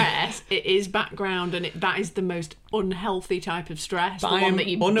any do- stress, it is background, and that is the most unhealthy type of stress. But the I one am that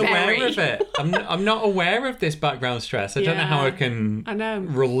you unaware bury. of it. I'm not aware of this background stress. I don't know how I Yeah, can I know.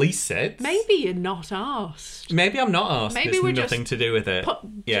 release it. Maybe you're not asked. Maybe I'm not asked. Maybe it's we're nothing just to do with it.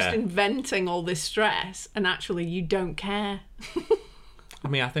 Just inventing all this stress, and actually you don't care. I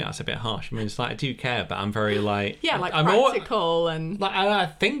mean, I think that's a bit harsh. I mean, it's I do care, but I'm very Yeah, I'm all- practical and I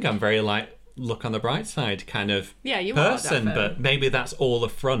think I'm very look on the bright side kind of Yeah, you are, person, definitely. but maybe that's all the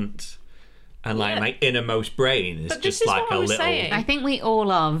front, and Yeah. my innermost brain is But this just is like what I a was little. saying. I think we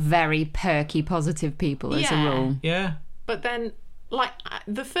all are very perky, positive people as a Yeah. rule. Yeah, But then,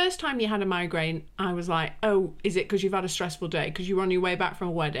 the first time you had a migraine, I was like, oh, is it because you've had a stressful day? Because you were on your way back from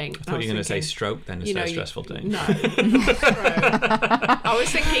a wedding. I thought you were going to say stroke. Then it's a stressful day. No. I was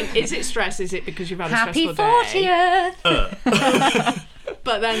thinking, is it stress? Is it because you've had a Happy stressful day? 40th! But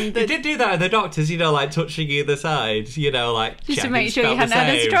But then They did do that at the doctors, like touching either side, like Just to checking make sure you spelled the hadn't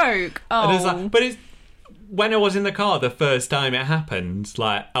had a same. stroke. Oh. And it's but it's when I was in the car the first time it happened,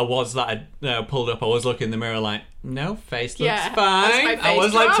 I was pulled up, I was looking in the mirror no, face looks Yeah, fine. that's my I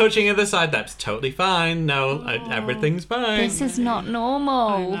was face drop. touching either side, that's totally fine. No, everything's fine. This is not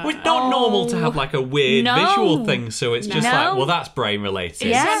normal. Well, it's not normal to have a weird No. visual thing, so it's just No. that's brain related.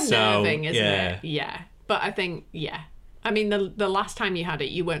 Yeah. It's so, unnerving, isn't yeah. it? Yeah. But I think, I mean, the last time you had it,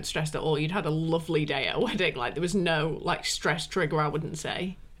 you weren't stressed at all. You'd had a lovely day at a wedding. There was no, stress trigger, I wouldn't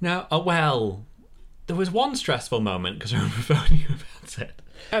say. No, well, there was one stressful moment because I remember phoning you about it.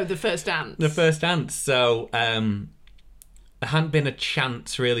 Oh, the first dance. The first dance. So, there hadn't been a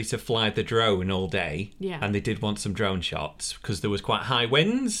chance really to fly the drone all day. Yeah. And they did want some drone shots because there was quite high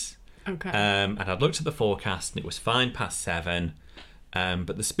winds. Okay. And I'd looked at the forecast and it was fine past 7.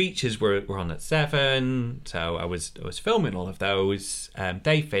 But the speeches were on at 7, so I was filming all of those.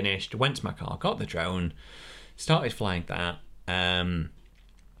 They finished, went to my car, got the drone, started flying that, and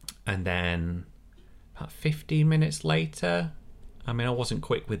then about 15 minutes later, I mean, I wasn't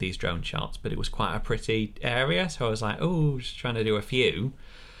quick with these drone shots, but it was quite a pretty area, so I was just trying to do a few.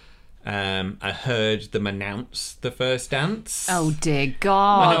 I heard them announce the first dance. Oh dear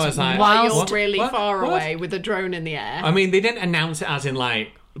God! And I was like, While you're What? really What? far What? away with a drone in the air. I mean, they didn't announce it as in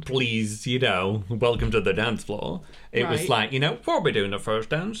please, welcome to the dance floor. It was Right. we'll be doing the first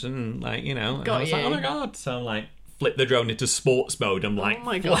dance, and and I Got was like, you. oh my God. So flip the drone into sports mode. I'm Oh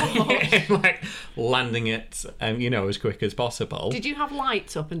my flying God. it, landing it, as quick as possible. Did you have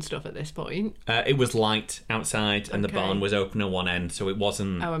lights up and stuff at this point? It was light outside, and the Okay. barn was open at one end, so it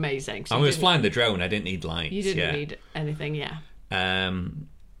wasn't. Oh, amazing. So I you was didn't- flying the drone. I didn't need lights. You didn't yeah. need anything, yeah.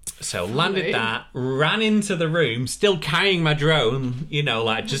 So landed that, ran into the room, still carrying my drone,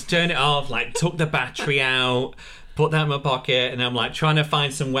 just turn it off, took the battery out, put that in my pocket, and I'm trying to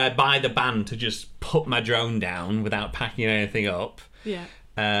find somewhere by the band to just put my drone down without packing anything up. Yeah.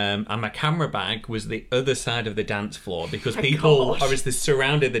 And my camera bag was the other side of the dance floor because people gosh. obviously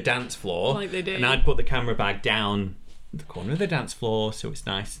surrounded the dance floor. Like they do. And I'd put the camera bag down the corner of the dance floor so it's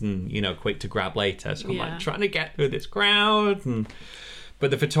nice and, quick to grab later. So I'm Yeah. trying to get through this crowd. But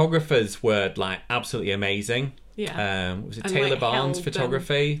the photographers were absolutely amazing. Yeah. Was it And, Taylor Barnes held them.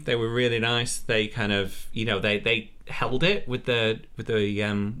 photography? They were really nice. They kind of, they held it with the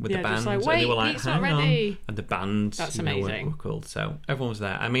band, just like, and they "Wait, were it's not hang on, ready." and the band. That's were amazing. cool. So everyone was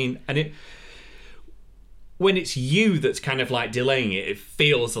there. I mean, and it. When it's you that's kind of delaying it, it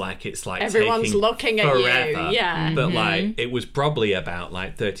feels like it's Everyone's taking looking at you, forever. yeah. But it was probably about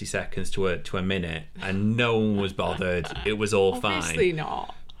 30 seconds to a minute, and no one was bothered. It was all Obviously fine.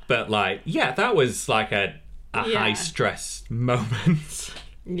 not. But that was a Yeah. high stress moment.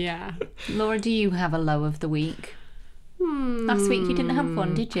 Yeah. Laura, do you have a low of the week? Last week you didn't have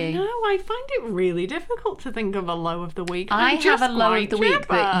one, did you? No, I find it really difficult to think of a low of the week. I I'm have just a low quite of the week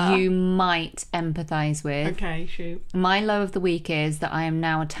that chipper. you might empathise with. Okay, shoot. My low of the week is that I am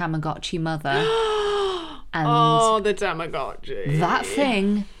now a Tamagotchi mother. And Oh, the Tamagotchi. that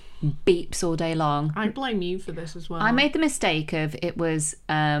thing beeps all day long. I blame you for this as well. I made the mistake of it was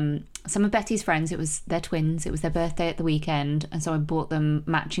some of Betty's friends, it was their twins, it was their birthday at the weekend, and so I bought them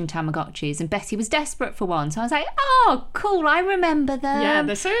matching Tamagotchis, and Betty was desperate for one, so I was like, oh cool, I remember them. Yeah,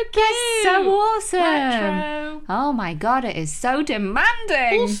 they're so cute. They're so awesome. Retro. Oh my God, it is so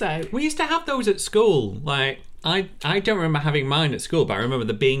demanding. Also, We used to have those at school. I don't remember having mine at school, but I remember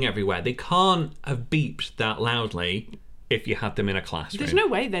them being everywhere. They can't have beeped that loudly if you had them in a classroom. there's no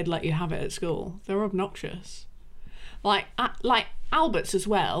way they'd let you have it at school. They're obnoxious. Like Albert's as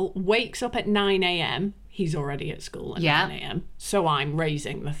well, wakes up at 9 a.m. He's already at school at Yeah. 9 a.m. So I'm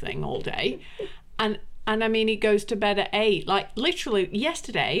raising the thing all day. And I mean, he goes to bed at 8. Literally,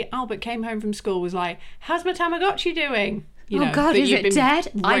 yesterday, Albert came home from school, was like, how's my Tamagotchi doing? Oh God, that is you've it been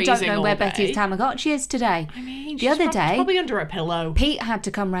dead? I don't raising know all where day. Betty's Tamagotchi is today. I mean, the she's other day, probably under a pillow. Pete had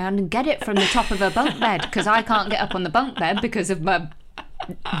to come round and get it from the top of her bunk bed because I can't get up on the bunk bed because of my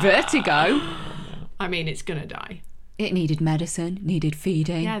vertigo. I mean, it's gonna die. It needed medicine, needed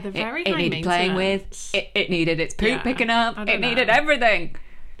feeding. Yeah, they're very it high needed playing with. maintenance. It needed its poop Yeah, picking up. I It don't needed know. everything.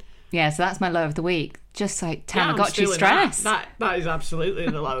 Yeah, so that's my low of the week. Just like Yeah, I'm Tamagotchi still in stress. That is absolutely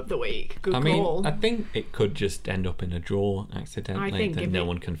the low of the week. Good I mean, call. I think it could just end up in a drawer accidentally I think that no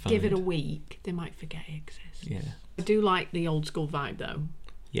one can find. give it a week, they might forget it exists. Yeah. I do like the old school vibe though.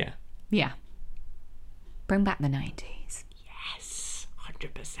 Yeah. Yeah. Bring back the 90s. Yes,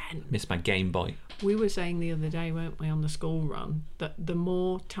 100%. Miss my Game Boy. We were saying the other day, weren't we, on the school run, that the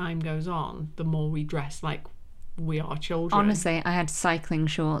more time goes on, the more we dress like we are children. Honestly, I had cycling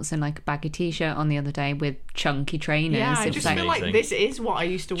shorts and like a baggy t-shirt on the other day with chunky trainers. yeah, I It was just like, feel like Amazing. this is what I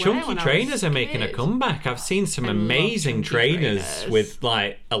used to wear. Chunky when I was trainers are making a kid. comeback. I've seen some I love amazing chunky trainers trainers. with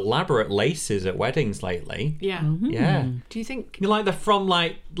like elaborate laces at weddings lately. Yeah. Yeah. Do you think? You know, like they're from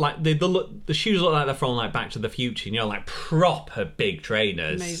like the shoes look like they're from like Back to the Future. You know, like proper big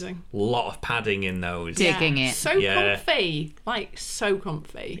trainers. Amazing. A lot of padding in those. Digging Yeah. it. So Yeah. comfy, like so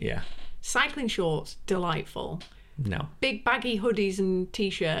comfy. Yeah. Cycling shorts, delightful. No. Big baggy hoodies and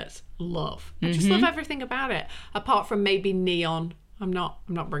t-shirts, love. I just love everything about it. Apart from maybe neon, I'm not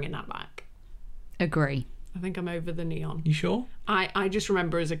bringing that back. agree. I think I'm over the neon. You sure? I just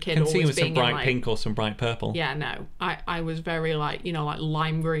remember as a kid Can see always with some being bright in, like, pink or some bright purple. Yeah, no. I was very like, you know, like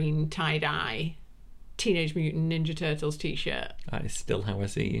lime green tie-dye Teenage Mutant Ninja Turtles t-shirt. That is still how I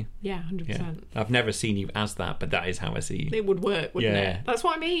see you. Yeah, 100%. Yeah. I've never seen you as that, but that is how I see you. It would work, wouldn't Yeah. it? That's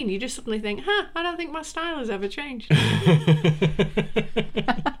what I mean. You just suddenly think, I don't think my style has ever changed.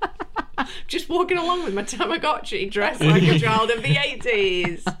 Just walking along with my Tamagotchi dressed like a child of the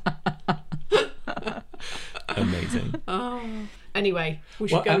 80s. Amazing. Anyway, we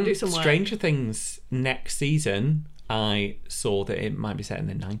should go and do some work. Stranger Things next season, I saw that it might be set in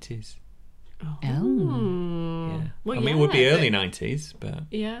the 90s. Oh. Yeah. Well, I mean, yeah, it would be but- early 90s, but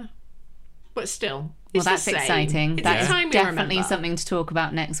Yeah. But still, Well, it's that's the same. exciting. It's That a is time we definitely remember. something to talk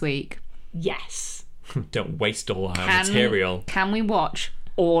about next week. Yes. don't waste all our material. Can we watch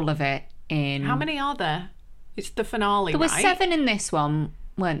all of it in... How many are there? It's the finale, There were right? 7 in this one,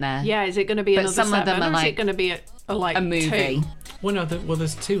 weren't there? Yeah, is it going to be But another some of 7? them are or is it like going to be like a movie. 2? Well, no,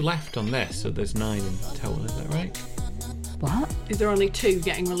 there's 2 left on this, so there's 9 in total, is that right? What? Is there only 2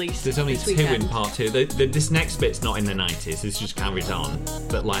 getting released? There's only this 2 weekend? in part 2. This next bit's not in the 90s, this just carries on.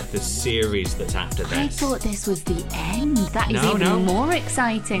 But like the series that's after this. I thought this was the end. That is No, even no. more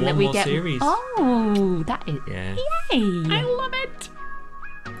exciting One that we more get. series. Oh, that is. Yeah. Yay! I love it.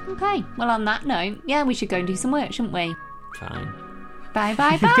 Okay. Well, on that note, yeah, we should go and do some work, shouldn't we? Fine. Bye,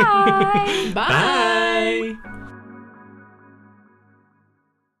 bye, bye. Bye. Bye!